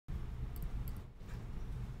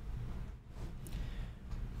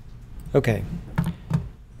Okay.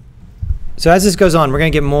 So as this goes on, we're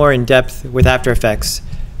going to get more in depth with After Effects,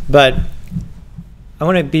 but I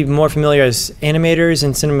want to be more familiar as animators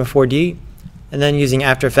in Cinema 4D, and then using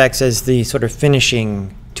After Effects as the sort of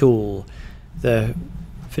finishing tool, the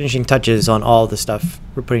finishing touches on all the stuff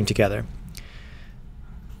we're putting together.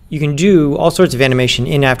 You can do all sorts of animation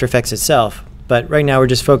in After Effects itself, but right now we're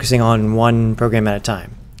just focusing on one program at a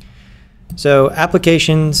time. So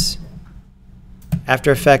applications,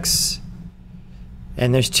 After Effects,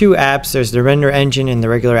 and there's two apps. There's the Render Engine and the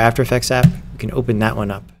regular After Effects app. You can open that one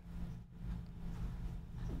up.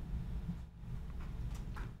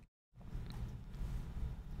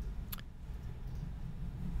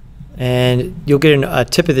 And you'll get a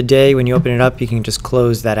tip of the day when you open it up. You can just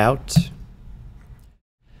close that out.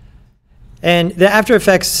 And the After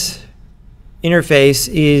Effects interface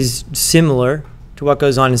is similar to what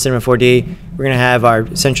goes on in Cinema 4D. We're going to have our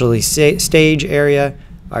essentially stage area,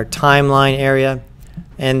 our timeline area,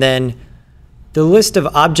 and then the list of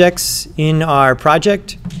objects in our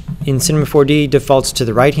project in Cinema 4D defaults to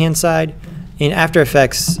the right-hand side. In After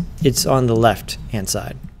Effects, it's on the left-hand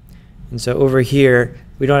side. And so over here,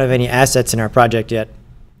 we don't have any assets in our project yet.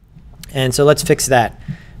 And so let's fix that.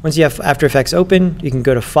 Once you have After Effects open, you can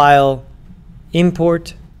go to File,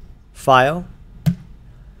 Import, File,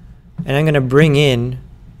 and I'm going to bring in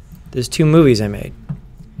those two movies I made.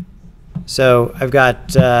 So I've got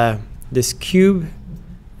this cube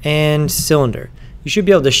and cylinder. You should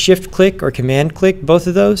be able to shift click or command click both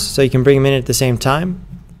of those so you can bring them in at the same time.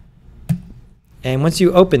 And once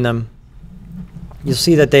you open them, you'll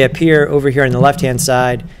see that they appear over here on the left-hand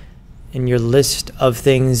side in your list of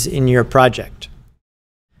things in your project.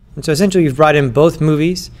 And so essentially you've brought in both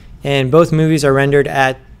movies, and both movies are rendered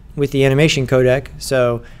with the animation codec,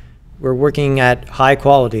 so we're working at high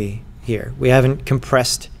quality here. We haven't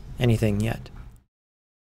compressed anything yet.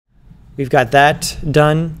 We've got that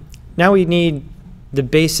done. Now we need the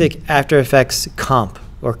basic After Effects comp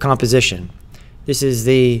or composition. This is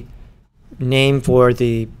the name for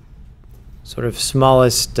the sort of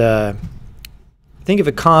smallest, think of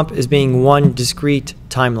a comp as being one discrete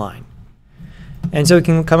timeline. And so we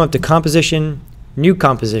can come up to composition, new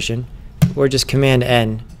composition, or just Command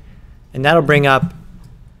N, and that'll bring up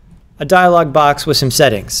a dialog box with some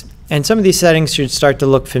settings. And some of these settings should start to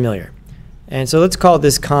look familiar. And so let's call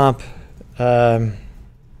this comp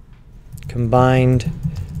combined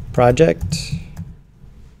project.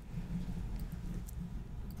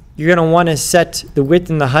 You're going to want to set the width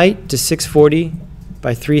and the height to 640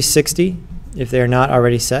 by 360 if they're not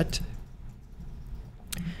already set.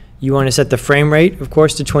 You want to set the frame rate, of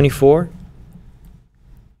course, to 24.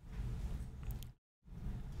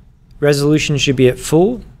 Resolution should be at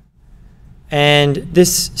full. And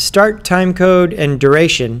this start time code and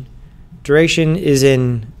duration is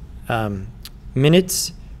in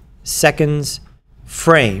minutes, seconds,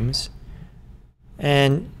 frames,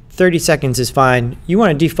 and 30 seconds is fine. You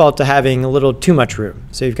want to default to having a little too much room,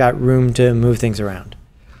 so you've got room to move things around.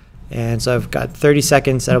 And so I've got 30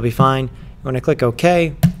 seconds, that'll be fine. When I click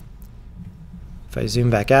OK, if I zoom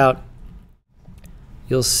back out,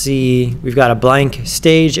 you'll see we've got a blank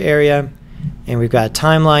stage area, and we've got a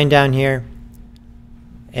timeline down here,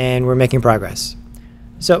 and we're making progress.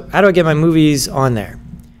 So how do I get my movies on there?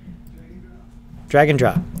 Drag and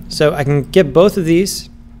drop. So I can get both of these,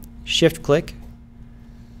 shift click,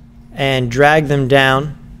 and drag them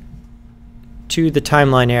down to the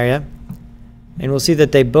timeline area, and we'll see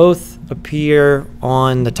that they both appear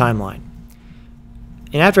on the timeline.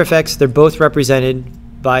 In After Effects, they're both represented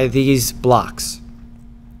by these blocks.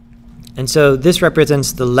 And so this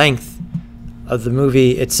represents the length of the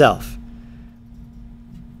movie itself,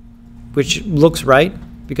 which looks right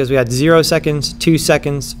because we had 0 seconds, 2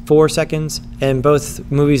 seconds, 4 seconds, and both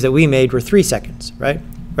movies that we made were 3 seconds, right?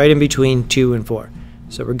 Right in between 2 and 4.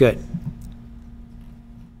 So we're good.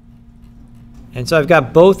 And so I've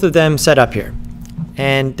got both of them set up here.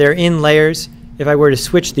 And they're in layers. If I were to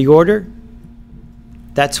switch the order,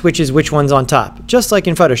 that switches which one's on top, just like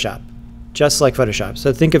in Photoshop. Just like Photoshop.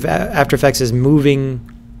 So think of After Effects as moving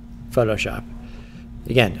Photoshop.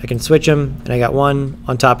 Again, I can switch them, and I got one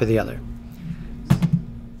on top of the other.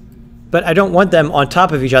 But I don't want them on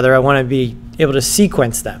top of each other. I want to be able to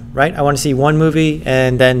sequence them, right? I want to see one movie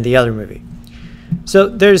and then the other movie. So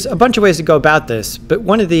there's a bunch of ways to go about this, but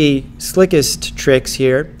one of the slickest tricks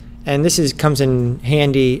here, and this comes in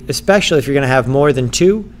handy, especially if you're going to have more than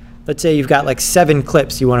 2. Let's say you've got like 7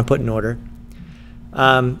 clips you want to put in order.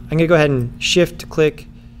 I'm going to go ahead and shift click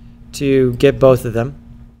to get both of them.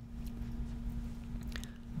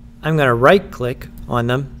 I'm going to right click on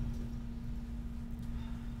them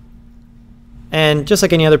And just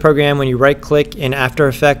like any other program, when you right-click in After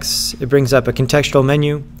Effects, it brings up a contextual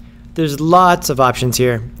menu. There's lots of options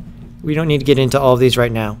here. We don't need to get into all of these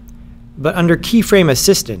right now. But under Keyframe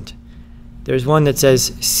Assistant, there's one that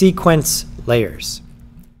says Sequence Layers.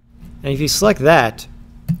 And if you select that,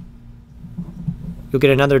 you'll get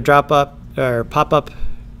another drop-up or pop-up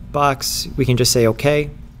box. We can just say OK.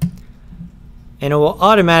 And it will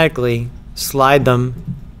automatically slide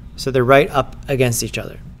them so they're right up against each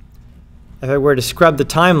other. If I were to scrub the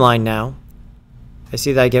timeline now, I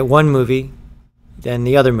see that I get one movie, then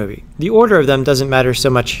the other movie. The order of them doesn't matter so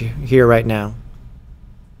much here right now.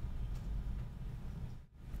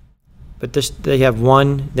 But they have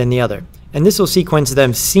one, then the other. And this will sequence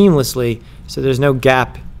them seamlessly, so there's no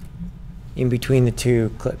gap in between the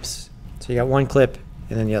two clips. So you got one clip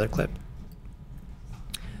and then the other clip.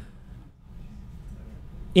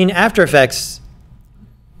 In After Effects,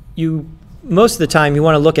 most of the time you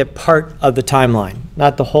want to look at part of the timeline,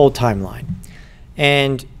 not the whole timeline.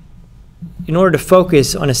 And in order to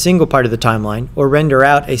focus on a single part of the timeline or render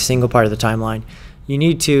out a single part of the timeline, you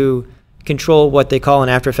need to control what they call in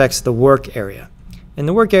After Effects the work area. And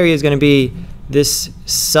the work area is going to be this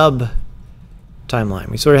sub timeline.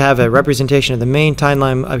 We sort of have a representation of the main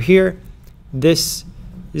timeline up here. This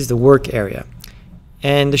is the work area.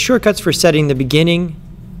 And the shortcuts for setting the beginning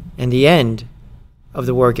and the end of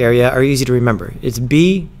the work area are easy to remember. It's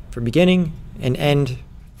B for beginning and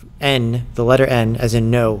N, the letter N, as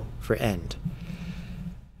in no for end.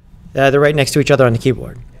 They're right next to each other on the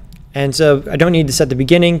keyboard. And so I don't need to set the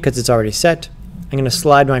beginning because it's already set. I'm going to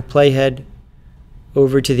slide my playhead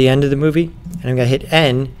over to the end of the movie, and I'm going to hit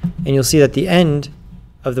N, and you'll see that the end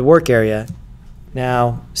of the work area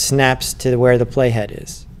now snaps to where the playhead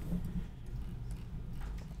is.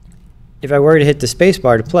 If I were to hit the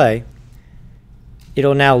spacebar to play,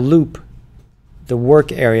 it'll now loop the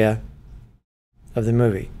work area of the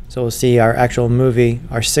movie. So we'll see our actual movie,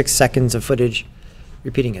 our 6 seconds of footage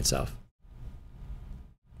repeating itself.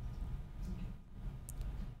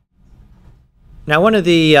 Now, one of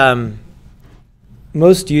the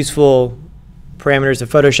most useful parameters of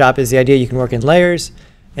Photoshop is the idea you can work in layers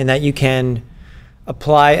and that you can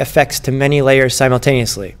apply effects to many layers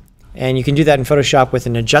simultaneously. And you can do that in Photoshop with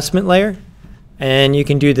an adjustment layer, and you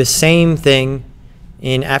can do the same thing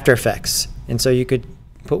in After Effects. And so you could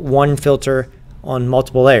put one filter on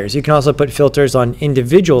multiple layers. You can also put filters on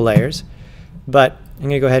individual layers, but I'm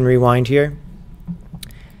going to go ahead and rewind here.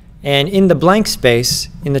 And in the blank space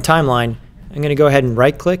in the timeline, I'm going to go ahead and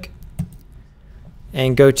right-click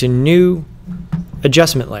and go to New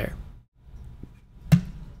Adjustment Layer.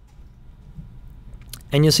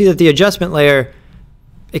 And you'll see that the adjustment layer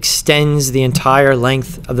extends the entire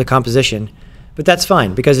length of the composition, but that's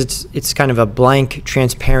fine because it's kind of a blank,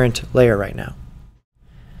 transparent layer right now.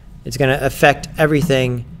 It's going to affect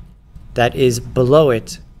everything that is below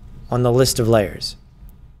it on the list of layers.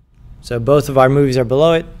 So both of our movies are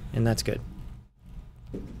below it, and that's good.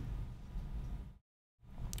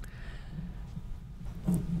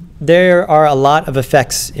 There are a lot of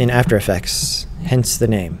effects in After Effects, hence the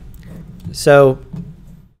name. So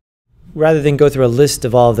rather than go through a list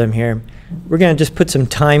of all of them here, we're going to just put some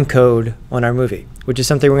time code on our movie, which is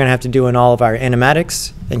something we're going to have to do in all of our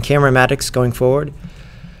animatics and cameramatics going forward,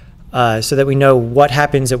 so that we know what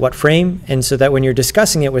happens at what frame, and so that when you're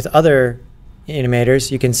discussing it with other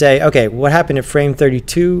animators, you can say, okay, what happened at frame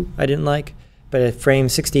 32 I didn't like, but at frame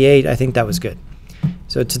 68 I think that was good.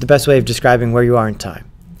 So it's the best way of describing where you are in time.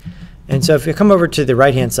 And so if you come over to the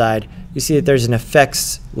right-hand side, you see that there's an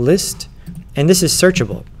effects list, and this is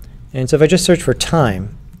searchable. And so if I just search for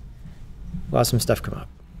time, we'll have some stuff come up.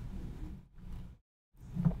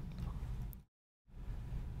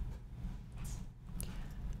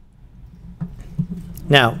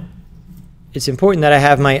 Now, it's important that I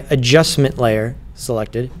have my adjustment layer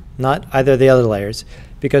selected, not either of the other layers,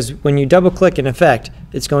 because when you double-click an effect,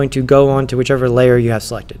 it's going to go on to whichever layer you have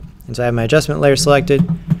selected. And so I have my adjustment layer selected.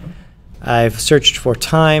 I've searched for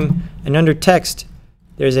time, and under text,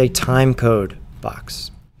 there's a time code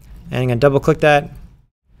box. And I'm going to double-click that,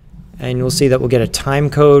 and you'll see that we'll get a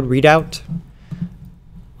time code readout.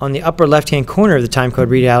 On the upper left-hand corner of the time code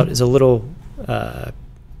readout is a little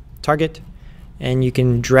target, and you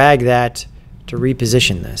can drag that to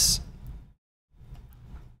reposition this.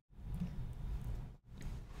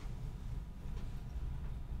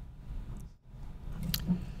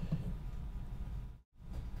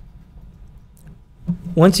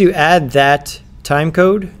 Once you add that time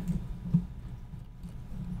code,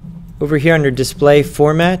 over here under display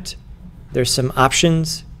format, there's some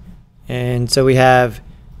options. And so we have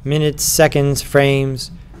minutes, seconds,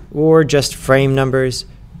 frames, or just frame numbers.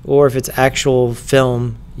 or if it's actual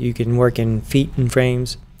film, you can work in feet and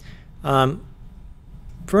frames. For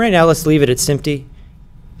right now, let's leave it at SMPTE.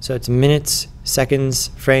 So it's minutes, seconds,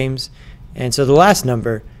 frames. And so the last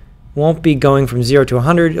number won't be going from 0 to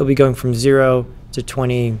 100, it'll be going from 0 to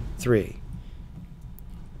 23.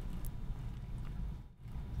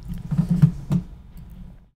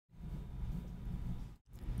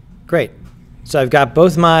 Great. So I've got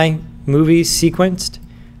both my movies sequenced.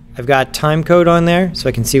 I've got time code on there so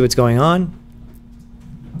I can see what's going on.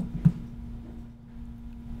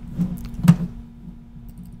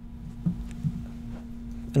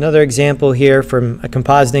 Another example here from a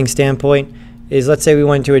compositing standpoint is, let's say we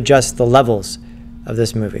want to adjust the levels of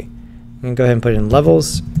this movie. I'm going to go ahead and put in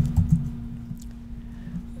levels.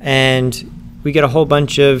 And we get a whole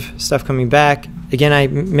bunch of stuff coming back. Again,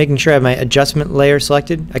 I'm making sure I have my adjustment layer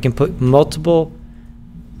selected. I can put multiple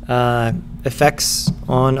effects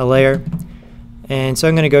on a layer. And so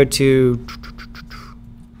I'm going to go to,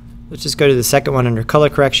 let's just go to the second one under color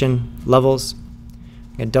correction, levels.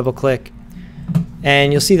 I'm going to double click.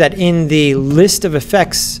 And you'll see that in the list of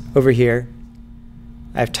effects over here,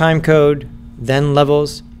 I have time code, then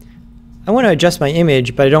levels. I want to adjust my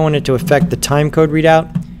image, but I don't want it to affect the time code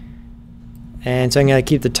readout. And so I'm going to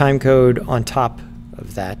keep the time code on top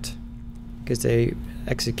of that because they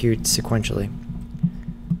execute sequentially.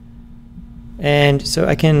 And so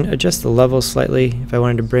I can adjust the levels slightly if I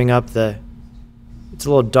wanted to bring up the, it's a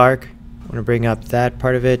little dark. I want to bring up that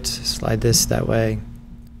part of it, slide this that way.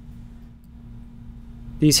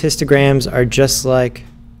 These histograms are just like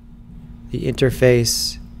the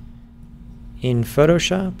interface in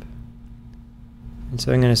Photoshop. And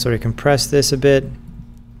so I'm going to sort of compress this a bit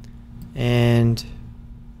and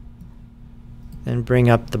then bring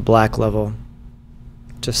up the black level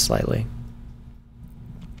just slightly.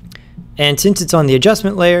 And since it's on the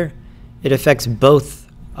adjustment layer, it affects both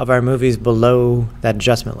of our movies below that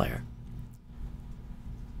adjustment layer.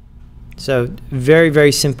 So very,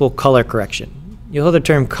 very simple color correction. You'll hear the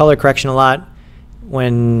term color correction a lot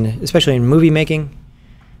when, especially in movie making.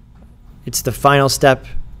 It's the final step,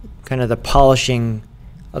 kind of the polishing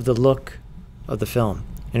of the look of the film.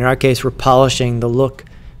 In our case, we're polishing the look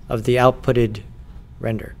of the outputted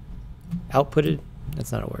render. Outputted?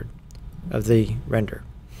 That's not a word. Of the render.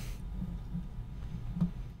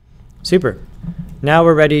 Super. Now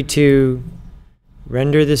we're ready to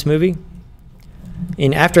render this movie.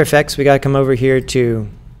 In After Effects, we got to come over here to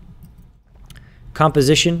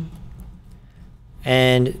Composition.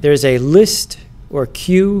 And there's a list or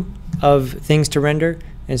queue of things to render.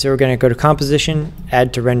 And so we're going to go to Composition,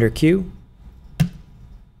 Add to Render Queue.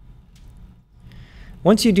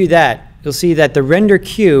 Once you do that, you'll see that the render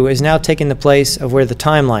queue is now taking the place of where the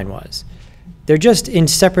timeline was. They're just in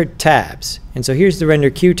separate tabs. And so here's the render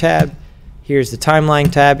queue tab. Here's the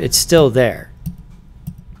timeline tab. It's still there.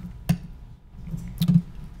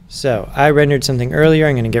 So I rendered something earlier.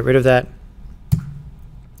 I'm going to get rid of that.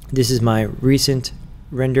 This is my recent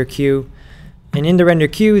render queue. And in the render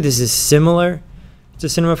queue, this is similar to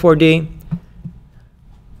Cinema 4D.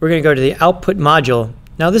 We're going to go to the output module.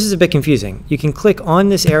 Now this is a bit confusing. You can click on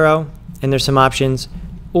this arrow and there's some options,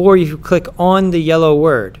 or you click on the yellow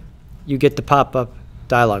word, you get the pop-up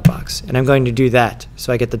dialog box. And I'm going to do that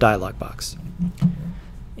so I get the dialog box.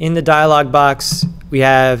 In the dialog box, we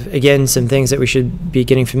have, again, some things that we should be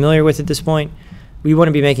getting familiar with at this point. We want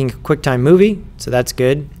to be making a QuickTime movie, so that's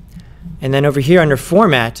good. And then over here under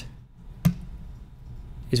Format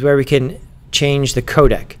is where we can change the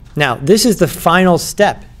codec. Now, this is the final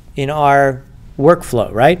step in our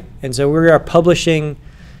workflow, right? And so we are publishing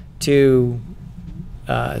to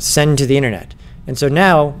send to the internet. And so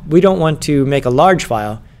now we don't want to make a large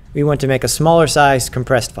file. We want to make a smaller size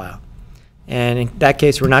compressed file. And in that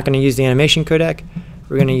case, we're not going to use the animation codec.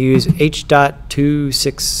 We're going to use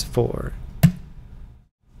H.264.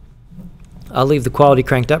 I'll leave the quality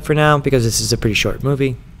cranked up for now because this is a pretty short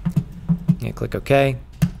movie. And click OK.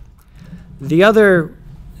 The other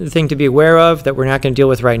thing to be aware of that we're not going to deal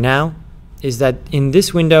with right now is that in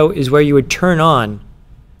this window is where you would turn on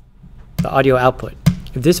the audio output.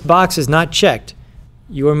 If this box is not checked,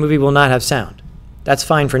 your movie will not have sound. That's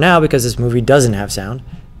fine for now because this movie doesn't have sound,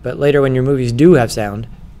 but later when your movies do have sound,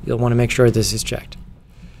 you'll want to make sure this is checked.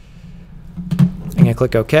 I'm going to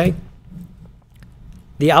click OK.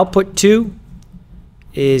 The output 2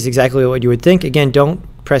 is exactly what you would think. Again, don't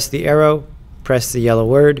press the arrow, press the yellow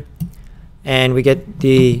word, and we get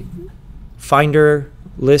the Finder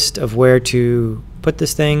list of where to put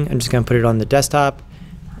this thing. I'm just going to put it on the desktop.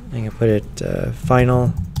 I'm going to put it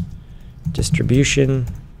Final Distribution.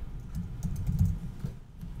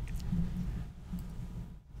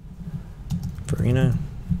 Farina.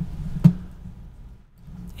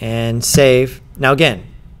 and save. Now again,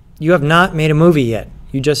 you have not made a movie yet.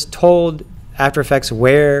 You just told After Effects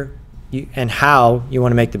where and how you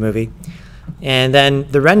want to make the movie. And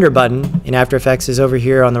then the render button in After Effects is over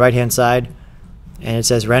here on the right hand side, and it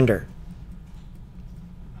says render.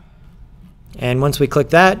 And once we click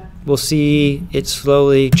that, we'll see it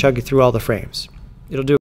slowly chug through all the frames. It'll do